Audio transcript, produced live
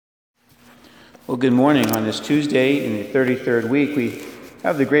Well, good morning. On this Tuesday in the 33rd week, we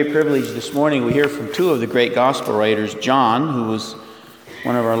have the great privilege this morning. We hear from two of the great gospel writers, John, who was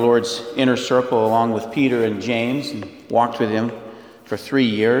one of our Lord's inner circle along with Peter and James, and walked with him for 3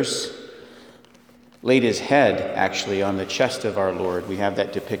 years, laid his head actually on the chest of our Lord. We have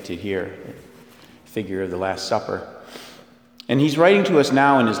that depicted here, figure of the Last Supper. And he's writing to us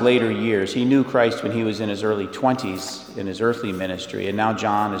now in his later years. He knew Christ when he was in his early 20s in his earthly ministry, and now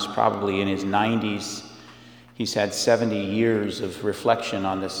John is probably in his 90s. He's had 70 years of reflection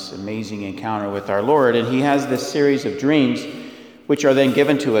on this amazing encounter with our Lord, and he has this series of dreams which are then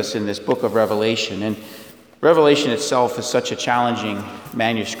given to us in this book of Revelation. And Revelation itself is such a challenging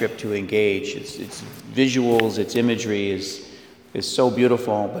manuscript to engage. Its visuals, its imagery is so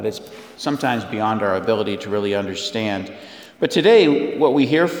beautiful, but it's sometimes beyond our ability to really understand. But today, what we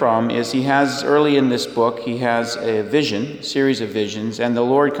hear from is he has, early in this book, he has a vision, series of visions, and the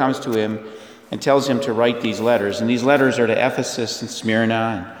Lord comes to him and tells him to write these letters. And these letters are to Ephesus and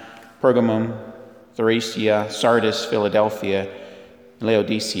Smyrna, and Pergamum, Thyatira, Sardis, Philadelphia, and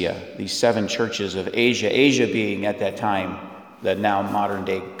Laodicea, these 7 churches of Asia. Asia being, at that time, the now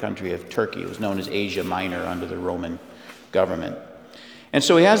modern-day country of Turkey. It was known as Asia Minor under the Roman government. And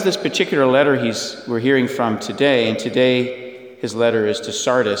so he has this particular letter we're hearing from today, and today his letter is to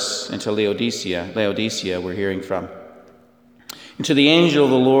Sardis and to Laodicea. Laodicea we're hearing from. And to the angel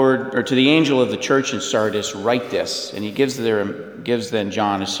of the Lord, or to the angel of the church in Sardis, write this. And he gives then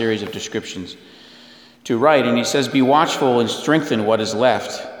John a series of descriptions to write. And he says, "Be watchful and strengthen what is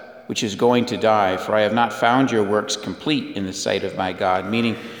left, which is going to die, for I have not found your works complete in the sight of my God."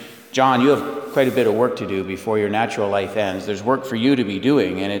 Meaning, John, you have quite a bit of work to do before your natural life ends. There's work for you to be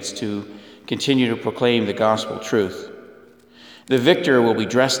doing, and it's to continue to proclaim the gospel truth. "The victor will be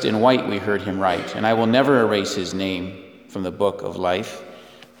dressed in white," we heard him write, "and I will never erase his name from the book of life."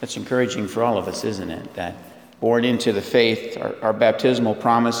 That's encouraging for all of us, isn't it? That born into the faith, our baptismal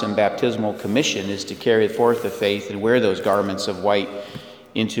promise and baptismal commission is to carry forth the faith and wear those garments of white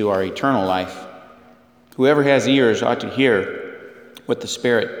into our eternal life. Whoever has ears ought to hear what the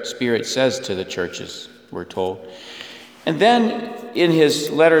Spirit says to the churches, we're told. And then in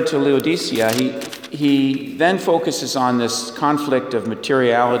his letter to Laodicea, he then focuses on this conflict of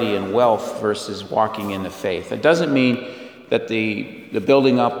materiality and wealth versus walking in the faith. That doesn't mean that the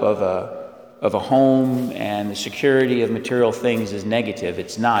building up of a home and the security of material things is negative.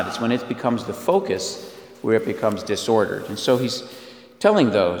 It's not. It's when it becomes the focus where it becomes disordered. And so he's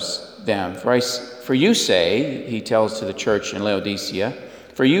telling them, for you say, he tells to the church in Laodicea,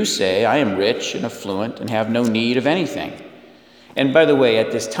 "For you say, I am rich and affluent and have no need of anything." And by the way,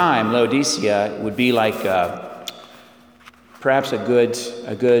 at this time, Laodicea would be like, perhaps a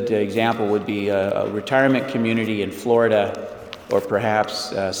good example would be a retirement community in Florida, or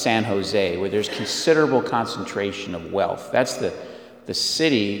perhaps San Jose, where there's considerable concentration of wealth. That's the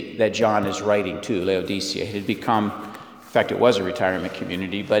city that John is writing to, Laodicea. It had become, in fact, it was a retirement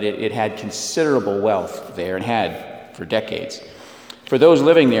community, but it had considerable wealth there and had for decades. "For those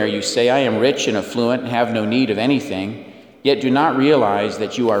living there, you say, I am rich and affluent and have no need of anything, yet do not realize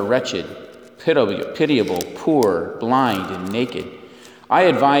that you are wretched, pitiable, poor, blind, and naked. I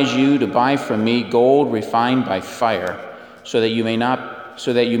advise you to buy from me gold refined by fire, so that you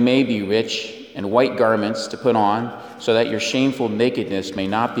may be rich, and white garments to put on, so that your shameful nakedness may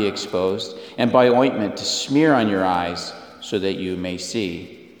not be exposed, and by ointment to smear on your eyes, so that you may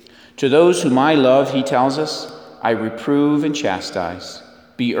see. To those whom I love," he tells us, "I reprove and chastise.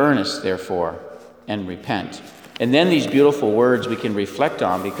 Be earnest, therefore, and repent." And then these beautiful words we can reflect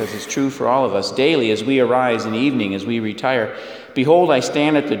on, because it's true for all of us daily as we arise in the evening, as we retire. "Behold, I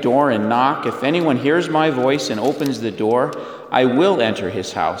stand at the door and knock. If anyone hears my voice and opens the door, I will enter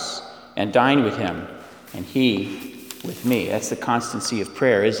his house and dine with him, and he with me." That's the constancy of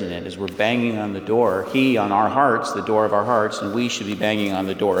prayer, isn't it? As we're banging on the door, he on our hearts, the door of our hearts, and we should be banging on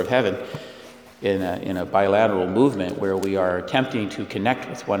the door of heaven in a bilateral movement where we are attempting to connect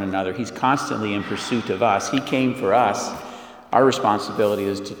with one another. He's constantly in pursuit of us. He came for us. Our responsibility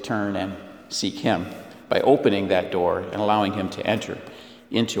is to turn and seek him by opening that door and allowing him to enter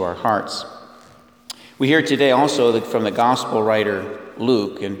into our hearts. We hear today also from the gospel writer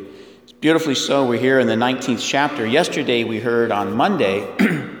Luke, and beautifully so, we're here in the 19th chapter. Yesterday we heard on Monday,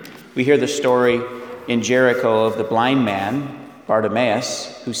 we hear the story in Jericho of the blind man,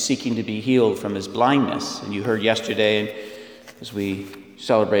 Bartimaeus, who's seeking to be healed from his blindness. And you heard yesterday, as we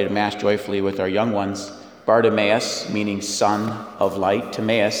celebrated Mass joyfully with our young ones, Bartimaeus, meaning son of light,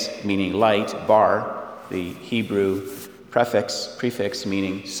 Timaeus, meaning light, Bar, the Hebrew prefix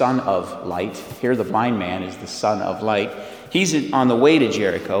meaning son of light. Here the blind man is the son of light. He's on the way to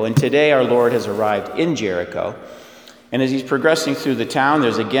Jericho, and today our Lord has arrived in Jericho. And as he's progressing through the town,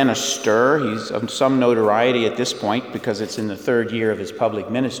 there's again a stir. He's of some notoriety at this point because it's in the third year of his public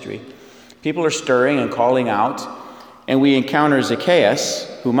ministry. People are stirring and calling out, and we encounter Zacchaeus,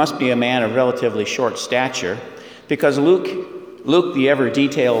 who must be a man of relatively short stature, because Luke, the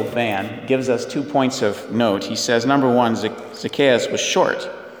ever-detailed man, gives us 2 points of note. He says, number one, Zacchaeus was short.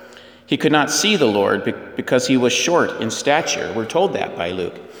 He could not see the Lord because he was short in stature. We're told that by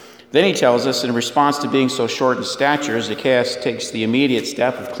Luke. Then he tells us, in response to being so short in stature, Zacchaeus takes the immediate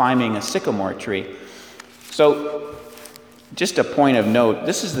step of climbing a sycamore tree. So, just a point of note,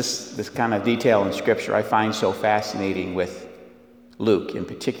 this is this kind of detail in Scripture I find so fascinating with Luke in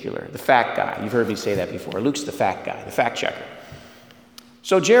particular. The fact guy. You've heard me say that before. Luke's the fact guy, the fact checker.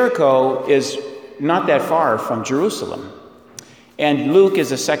 So Jericho is not that far from Jerusalem. And Luke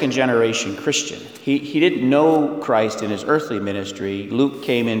is a second-generation Christian. He didn't know Christ in his earthly ministry. Luke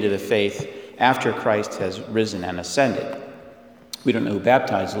came into the faith after Christ has risen and ascended. We don't know who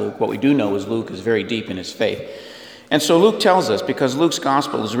baptized Luke. What we do know is Luke is very deep in his faith. And so Luke tells us, because Luke's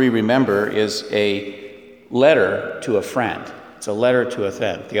gospel, as we remember, is a letter to a friend. It's a letter to a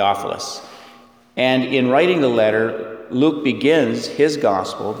friend, Theophilus. And in writing the letter, Luke begins his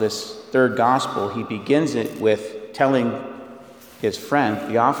gospel, this third gospel, he begins it with telling his friend,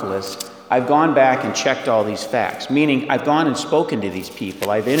 Theophilus, I've gone back and checked all these facts, meaning I've gone and spoken to these people.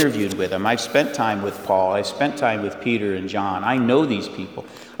 I've interviewed with them. I've spent time with Paul. I've spent time with Peter and John. I know these people.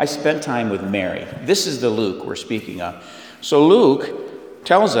 I spent time with Mary. This is the Luke we're speaking of. So Luke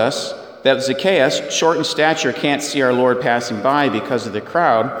tells us that Zacchaeus, short in stature, can't see our Lord passing by because of the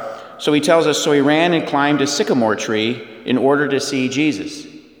crowd. So he tells us, so he ran and climbed a sycamore tree in order to see Jesus.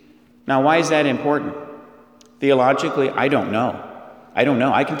 Now, why is that important? Theologically, I don't know.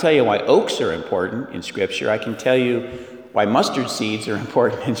 I can tell you why oaks are important in Scripture. I can tell you why mustard seeds are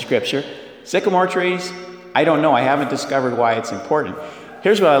important in Scripture. Sycamore trees, I don't know. I haven't discovered why it's important.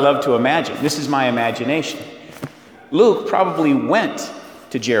 Here's what I love to imagine. This is my imagination. Luke probably went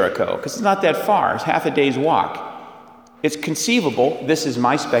to Jericho, because it's not that far. It's half a day's walk. It's conceivable. This is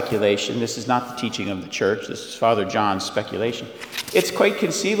my speculation. This is not the teaching of the church. This is Father John's speculation. It's quite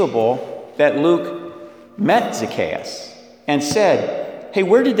conceivable that Luke met Zacchaeus and said, hey,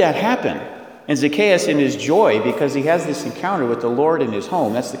 where did that happen? And Zacchaeus, in his joy, because he has this encounter with the Lord in his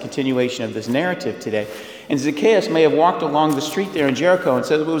home, that's the continuation of this narrative today. And Zacchaeus may have walked along the street there in Jericho and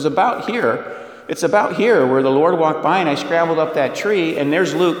said, it was about here. It's about here where the Lord walked by and I scrambled up that tree, and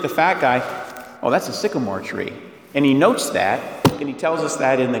there's Luke, the fat guy. Oh, that's a sycamore tree. And he notes that, and he tells us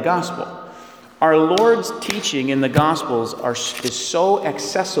that in the gospel. Our Lord's teaching in the Gospels is so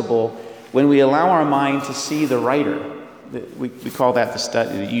accessible when we allow our mind to see the writer. We call that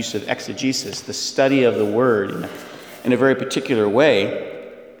the use of exegesis, the study of the Word in a very particular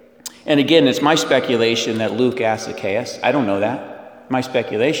way. And again, it's my speculation that Luke asked Zacchaeus. I don't know that. My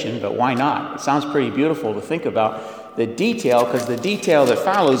speculation, but why not? It sounds pretty beautiful to think about the detail, because the detail that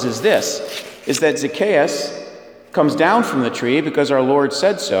follows is this, is that Zacchaeus comes down from the tree because our Lord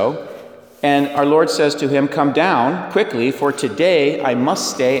said so. And our Lord says to him, come down quickly, for today I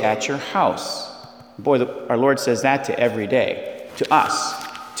must stay at your house. Boy, our Lord says that to every day, to us.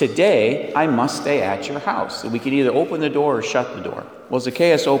 Today, I must stay at your house. So we can either open the door or shut the door. Well,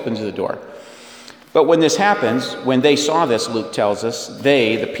 Zacchaeus opens the door. But when this happens, when they saw this, Luke tells us,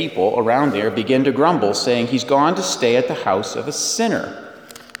 they, the people around there, begin to grumble, saying, he's gone to stay at the house of a sinner.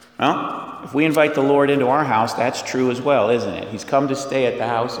 Well, if we invite the Lord into our house, that's true as well, isn't it? He's come to stay at the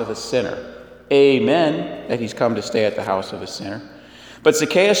house of a sinner. Amen, that he's come to stay at the house of a sinner. But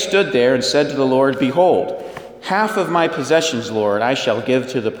Zacchaeus stood there and said to the Lord, behold, half of my possessions, Lord, I shall give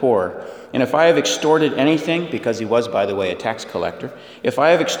to the poor. And if I have extorted anything, because he was, by the way, a tax collector, if I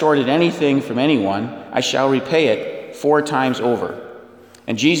have extorted anything from anyone, I shall repay it 4 times over.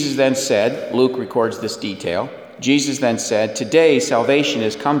 And Jesus then said, Luke records this detail, Jesus then said, today salvation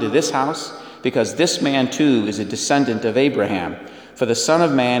has come to this house, because this man too is a descendant of Abraham. For the Son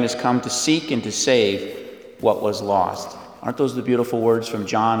of Man has come to seek and to save what was lost. Aren't those the beautiful words from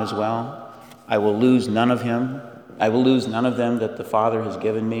John as well? I will lose none of him. I will lose none of them that the Father has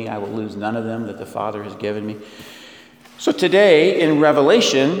given me. I will lose none of them that the Father has given me. So today in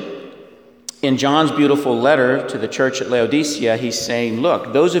Revelation, in John's beautiful letter to the church at Laodicea, he's saying,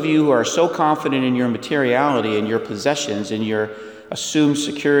 look, those of you who are so confident in your materiality and your possessions and your assumed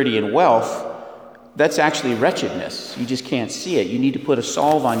security and wealth, that's actually wretchedness. You just can't see it. You need to put a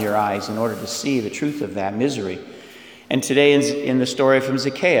salve on your eyes in order to see the truth of that misery. And today in the story from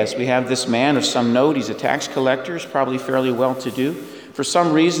Zacchaeus, we have this man of some note. He's a tax collector. He's probably fairly well-to-do. For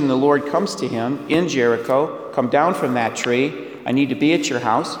some reason, the Lord comes to him in Jericho. Come down from that tree. I need to be at your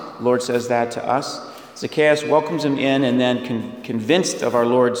house. The Lord says that to us. Zacchaeus welcomes him in, and then convinced of our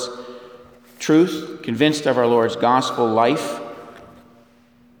Lord's truth, convinced of our Lord's gospel life,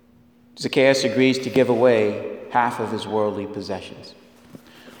 Zacchaeus agrees to give away half of his worldly possessions.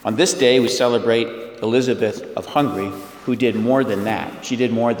 On this day, we celebrate Elizabeth of Hungary, who did more than that. She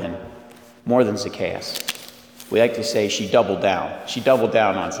did more than Zacchaeus. We like to say she doubled down. She doubled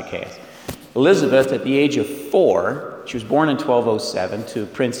down on Zacchaeus. Elizabeth, at the age of 4, she was born in 1207 to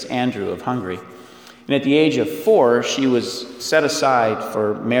Prince Andrew of Hungary. And at the age of 4, she was set aside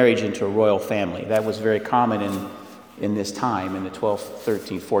for marriage into a royal family. That was very common in this time, in the 12th,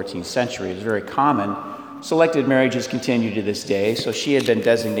 13th, 14th century. It was very common. Selected marriages continue to this day, so she had been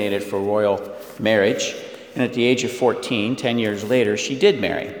designated for royal marriage. And at the age of 14, 10 years later, she did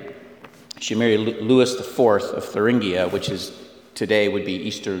marry. She married Louis IV of Thuringia, which is today would be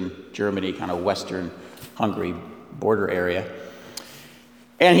Eastern Germany, kind of Western Hungary border area.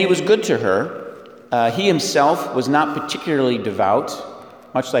 And he was good to her. He himself was not particularly devout,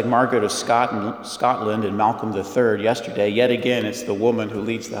 much like Margaret of Scotland and Malcolm III yesterday. Yet again, it's the woman who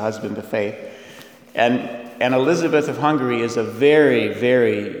leads the husband to faith. And Elizabeth of Hungary is a very,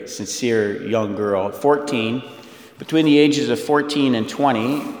 very sincere young girl. At 14, between the ages of 14 and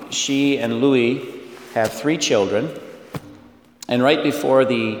 20, she and Louis have 3 children. And right before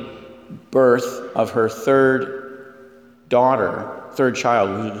the birth of her third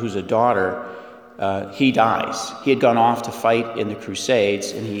child, who's a daughter, he dies. He had gone off to fight in the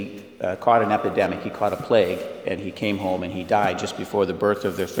Crusades, and he caught an epidemic. He caught a plague, and he came home, and he died just before the birth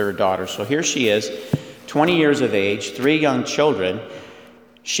of their third daughter. So here she is, 20 years of age, 3 young children.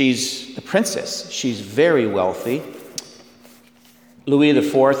 She's a princess. She's very wealthy. Louis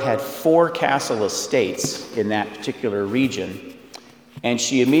IV had 4 castle estates in that particular region, and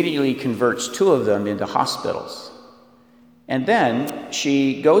she immediately converts 2 of them into hospitals. And then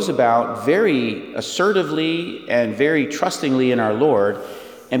she goes about very assertively and very trustingly in our Lord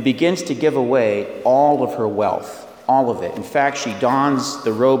and begins to give away all of her wealth, all of it. In fact, she dons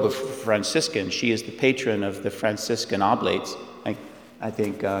the robe of Franciscan. She is the patron of the Franciscan Oblates. I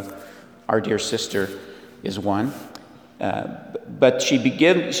think our dear sister is one. But she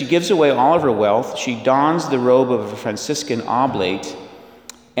gives away all of her wealth. She dons the robe of a Franciscan Oblate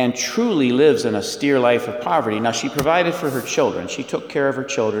and truly lives an austere life of poverty. Now, she provided for her children. She took care of her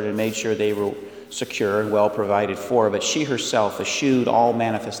children and made sure they were secure and well provided for, but she herself eschewed all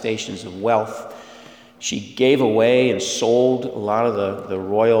manifestations of wealth. She gave away and sold a lot of the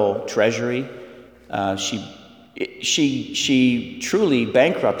royal treasury. She truly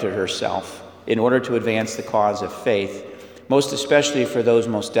bankrupted herself in order to advance the cause of faith, most especially for those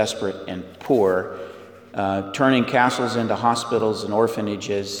most desperate and poor, turning castles into hospitals and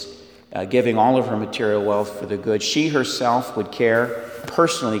orphanages, giving all of her material wealth for the good. She herself would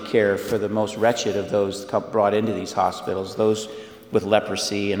personally care for the most wretched of those brought into these hospitals, those with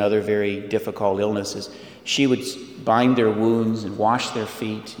leprosy and other very difficult illnesses. She would bind their wounds and wash their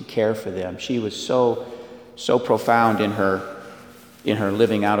feet and care for them. She was so profound in her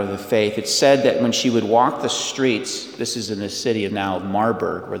living out of the faith. It's said that when she would walk the streets, this is in the city of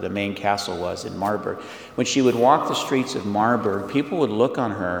Marburg, where the main castle was in Marburg. When she would walk the streets of Marburg, people would look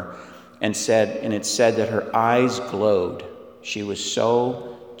on her and it said that her eyes glowed. She was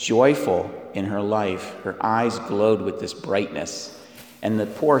so joyful in her life. Her eyes glowed with this brightness. And the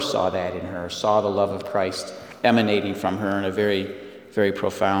poor saw that in her, saw the love of Christ emanating from her in a very, very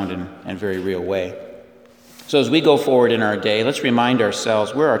profound and very real way. So as we go forward in our day, let's remind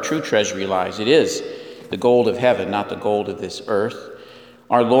ourselves where our true treasury lies. It is the gold of heaven, not the gold of this earth.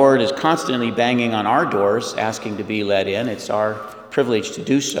 Our Lord is constantly banging on our doors, asking to be let in. It's our privilege to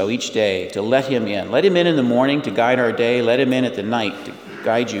do so each day, to let him in. Let him in the morning to guide our day. Let him in at the night to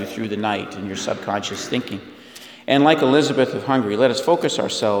guide you through the night in your subconscious thinking. And like Elizabeth of Hungary, let us focus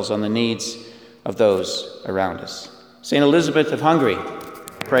ourselves on the needs of those around us. St. Elizabeth of Hungary,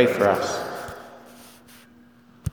 pray for us.